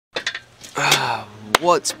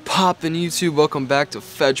What's poppin' YouTube? Welcome back to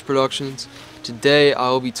Fedge Productions. Today I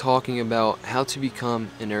will be talking about how to become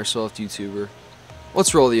an Airsoft YouTuber.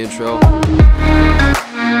 Let's roll the intro.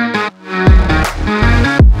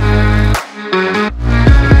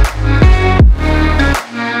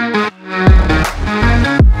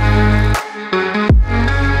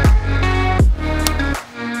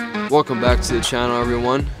 Welcome back to the channel,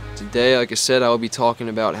 everyone. Today, like I said, I will be talking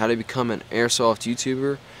about how to become an Airsoft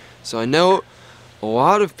YouTuber. So I know a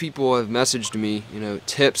lot of people have messaged me,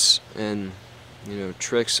 tips and,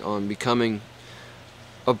 tricks on becoming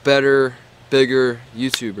a better, bigger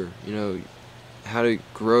YouTuber. How to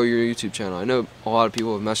grow your YouTube channel. I know a lot of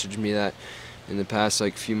people have messaged me that in the past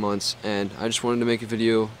few months, and I just wanted to make a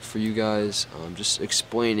video for you guys, just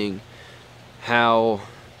explaining how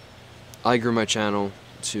I grew my channel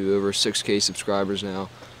to over 6K subscribers now.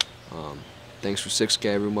 Thanks for 6K,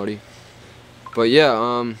 everybody. But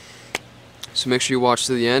yeah, so make sure you watch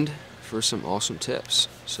to the end for some awesome tips.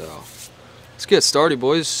 So let's get started,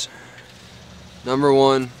 boys. Number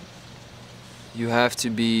one, you have to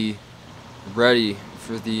be ready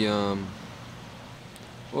for the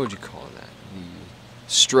what would you call that? The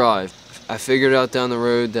strive. I figured out down the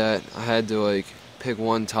road that I had to pick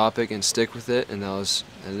one topic and stick with it, and that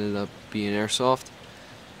ended up being Airsoft.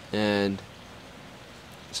 And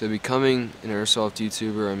so becoming an Airsoft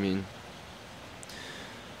YouTuber,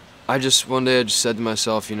 one day I just said to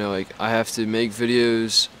myself, I have to make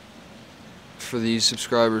videos for these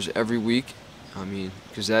subscribers every week.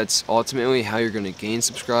 Because that's ultimately how you're going to gain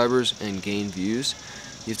subscribers and gain views.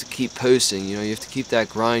 You have to keep posting, you have to keep that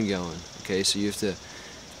grind going. Okay, so you have to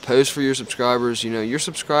post for your subscribers. Your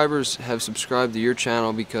subscribers have subscribed to your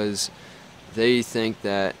channel because they think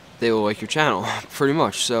that they will like your channel, pretty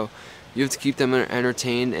much. So you have to keep them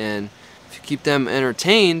entertained, and if you keep them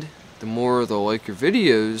entertained, the more they'll like your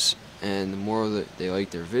videos, and the more that they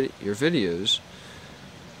like your videos,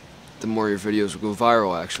 the more your videos will go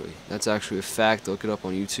viral. Actually, that's actually a fact. Look it up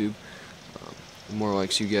on YouTube. The more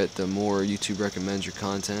likes you get, the more YouTube recommends your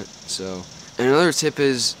content. So, and another tip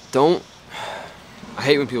is I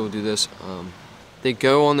hate when people do this. They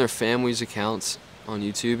go on their family's accounts on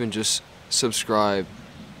YouTube and just subscribe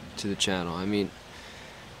to the channel.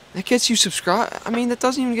 That gets you that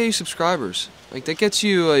doesn't even get you subscribers. That gets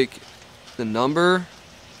you the number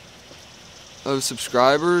of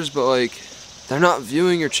subscribers, but they're not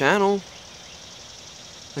viewing your channel.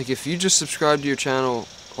 If you just subscribe to your channel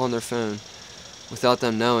on their phone without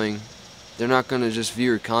them knowing, they're not gonna just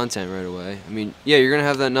view your content right away. Yeah, you're gonna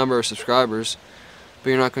have that number of subscribers, but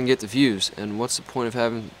you're not gonna get the views. And what's the point of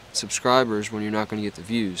having subscribers when you're not gonna get the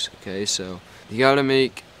views? Okay, so you gotta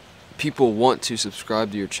make people want to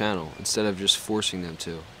subscribe to your channel instead of just forcing them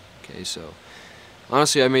to. Okay, so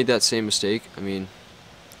honestly, I made that same mistake.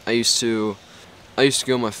 I used to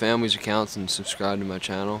go on my family's accounts and subscribe to my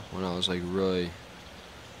channel when I was really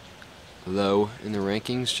low in the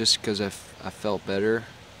rankings, just because I felt better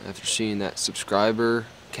after seeing that subscriber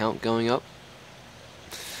count going up.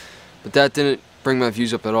 But that didn't bring my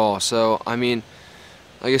views up at all. So like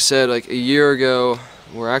I said, a year ago,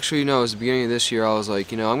 or actually no, it was the beginning of this year, I was I'm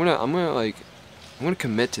gonna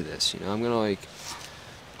commit to this. I'm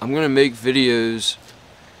gonna make videos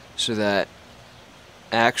so that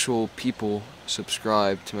actual people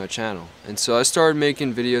subscribe to my channel. And so I started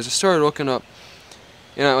making videos. I started looking up,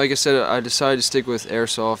 like I said, I decided to stick with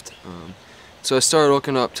Airsoft. So I started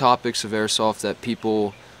looking up topics of Airsoft that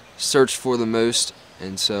people search for the most.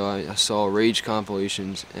 And so I saw Rage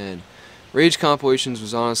compilations, and Rage compilations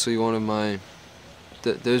was honestly one of my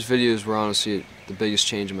those videos were honestly the biggest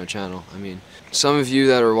change in my channel. Some of you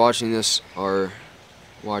that are watching this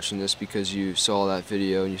because you saw that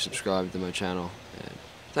video and you subscribed to my channel, and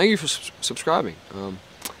thank you for subscribing.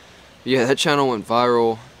 Yeah, that channel went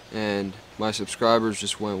viral, and my subscribers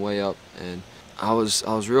just went way up, and I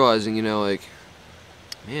was realizing, man,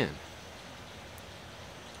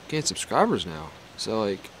 getting subscribers now.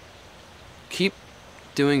 So keep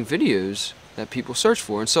doing videos that people search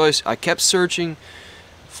for. And so I kept searching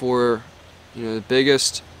for the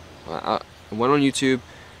biggest. I went on YouTube,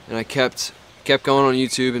 and I kept going on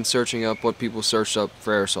YouTube and searching up what people searched up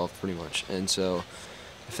for Airsoft, pretty much. And so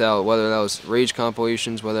whether that was Rage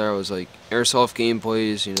compilations, whether I was Airsoft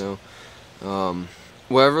gameplays,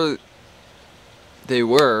 whatever they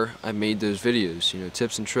were, I made those videos,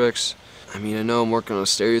 tips and tricks. I know I'm working on a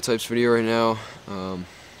stereotypes video right now.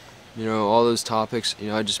 All those topics,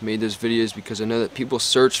 I just made those videos because I know that people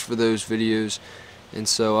searched for those videos, and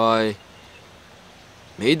so I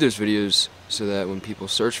made those videos so that when people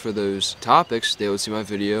search for those topics, they would see my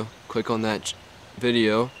video, click on that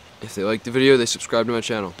video. If they like the video, they subscribe to my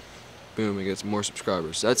channel. boom, it gets more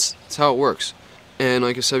subscribers. That's how it works. And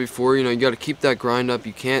like I said before, you got to keep that grind up.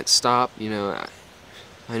 You can't stop.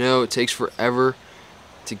 I know it takes forever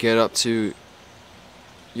to get up to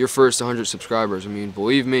your first 100 subscribers. I mean,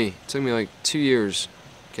 believe me, it took me like 2 years,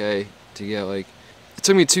 okay, to get it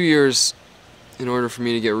took me 2 years in order for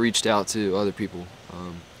me to get reached out to other people,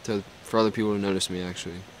 for other people to notice me,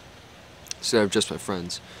 actually, instead of just my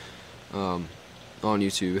friends on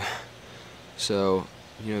YouTube. So,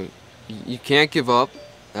 you can't give up,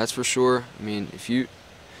 that's for sure. I mean, if you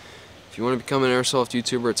want to become an airsoft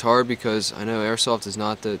YouTuber, it's hard because I know airsoft is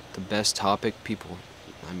not the best topic people,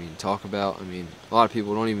 talk about. A lot of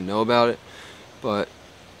people don't even know about it, but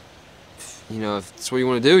if it's what you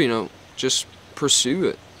want to do, just pursue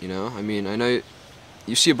it. I know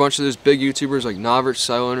you see a bunch of those big YouTubers like Novic,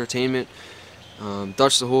 Silo Entertainment,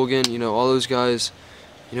 Dutch the Hooligan, all those guys,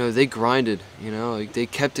 they grinded, they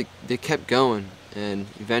kept going, and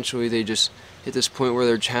eventually they just hit this point where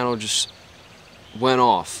their channel just went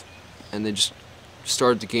off, and they just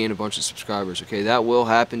started to gain a bunch of subscribers. Okay, that will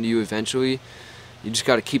happen to you eventually. You just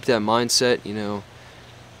got to keep that mindset,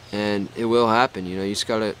 and it will happen. You just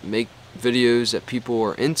got to make videos that people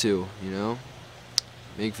are into,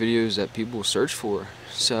 make videos that people will search for.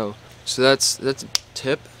 So that's a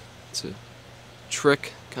tip. It's a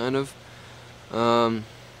trick, kind of.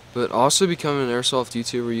 But also becoming an airsoft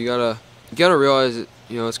YouTuber, you gotta realize that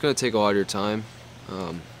it's gonna take a lot of your time.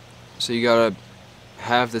 So you gotta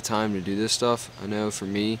have the time to do this stuff. I know for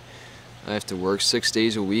me, I have to work 6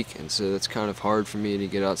 days a week, and so that's kind of hard for me to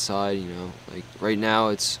get outside. Like right now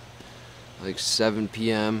it's like 7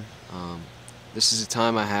 p.m. This is the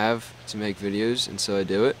time I have to make videos, and so I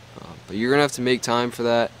do it. But you're gonna have to make time for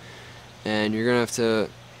that, and you're gonna have to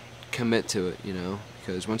commit to it,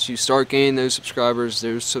 because once you start gaining those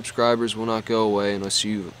subscribers will not go away unless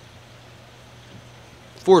you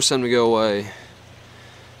force them to go away.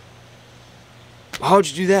 How would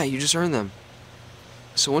you do that? You just earned them.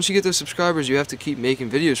 So once you get those subscribers, you have to keep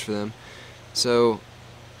making videos for them. So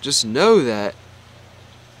just know that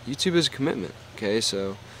YouTube is a commitment, okay?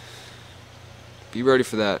 So be ready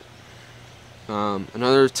for that.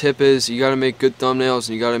 Another tip is you gotta make good thumbnails,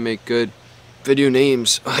 and you gotta make good video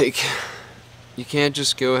names. Like, you can't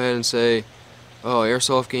just go ahead and say, oh,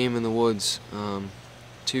 airsoft game in the woods,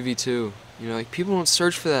 2v2. People don't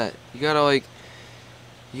search for that. You gotta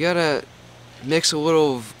mix a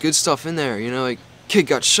little good stuff in there. Like, kid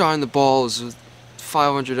got shot in the balls with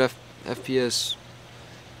 500 FPS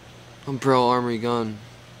umbrella armory gun.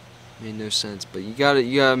 Made no sense, but you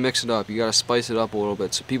gotta mix it up. You gotta spice it up a little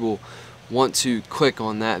bit so people want to click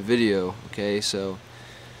on that video. Okay, so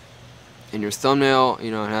in your thumbnail,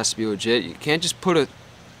 it has to be legit. You can't just put a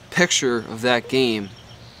picture of that game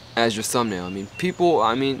as your thumbnail. People,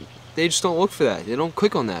 they just don't look for that. They don't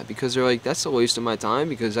click on that because they're like, that's a waste of my time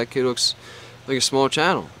because that kid looks like a small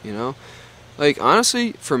channel. Like,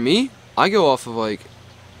 honestly, for me, I go off of like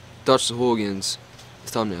Dutch the Hooligan's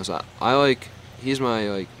thumbnails. He's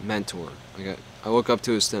my mentor. I look up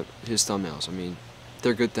to his thumbnails.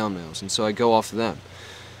 They're good thumbnails, and so I go off of them.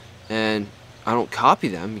 And I don't copy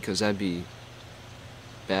them because that'd be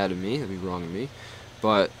bad of me. That'd be wrong of me.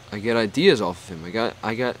 But I get ideas off of him.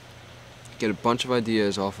 I get a bunch of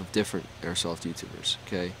ideas off of different airsoft YouTubers.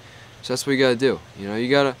 Okay, so that's what you gotta do. You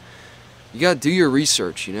gotta do your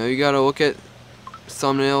research. You gotta look at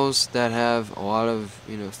thumbnails that have a lot of,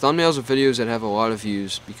 thumbnails of videos that have a lot of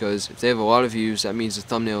views, because if they have a lot of views, that means the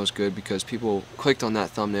thumbnail is good because people clicked on that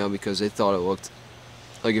thumbnail because they thought it looked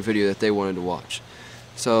like a video that they wanted to watch.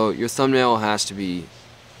 So your thumbnail has to be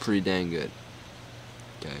pretty dang good.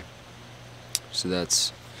 Okay, so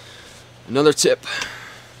that's another tip.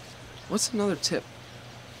 What's another tip?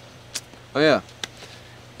 Oh yeah,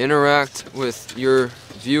 interact with your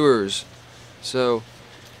viewers. So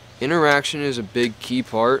interaction is a big key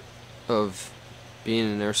part of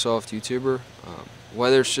being an airsoft YouTuber.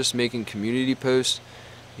 Whether it's just making community posts,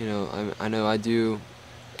 I know I do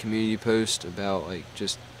community posts about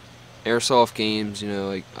just airsoft games.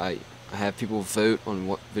 I have people vote on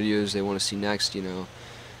what videos they want to see next.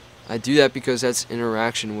 I do that because that's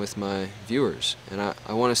interaction with my viewers, and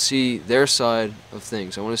I want to see their side of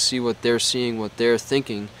things. I want to see what they're seeing, what they're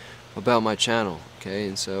thinking about my channel. Okay,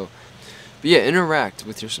 and so. But yeah, interact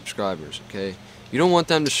with your subscribers, okay? You don't want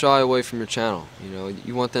them to shy away from your channel,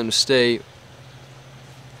 you want them to stay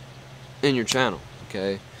in your channel,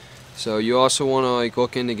 okay? So you also want to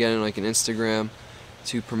look into getting an Instagram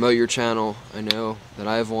to promote your channel. I know that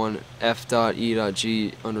I have one,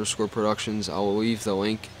 f.e.g_productions. I will leave the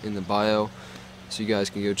link in the bio so you guys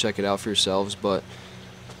can go check it out for yourselves. But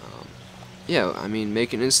yeah,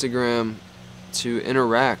 make an Instagram to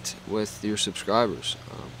interact with your subscribers.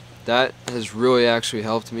 That has really actually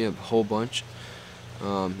helped me a whole bunch.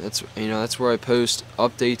 That's where I post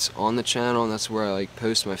updates on the channel, and that's where I like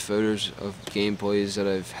post my photos of gameplays that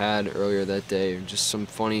I've had earlier that day, and just some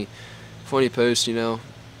funny posts. Go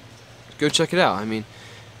check it out.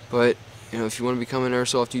 But if you want to become an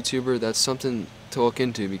airsoft YouTuber, that's something to look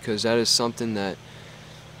into, because that is something that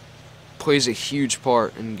plays a huge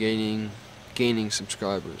part in gaining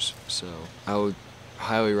subscribers. So I would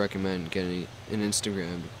highly recommend getting an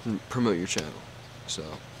Instagram to promote your channel. So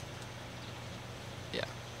yeah.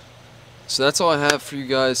 So that's all I have for you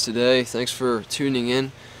guys today. Thanks for tuning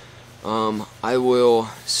in. I will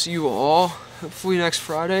see you all hopefully next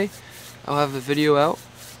Friday. I'll have a video out.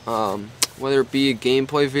 Whether it be a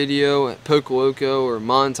gameplay video, poco loco, or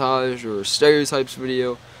montage, or stereotypes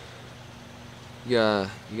video, you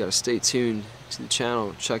gotta stay tuned to the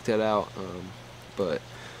channel. Check that out. But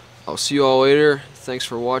I'll see you all later. Thanks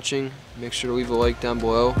for watching. Make sure to leave a like down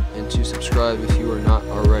below and to subscribe if you are not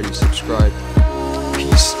already subscribed.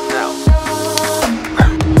 Peace out.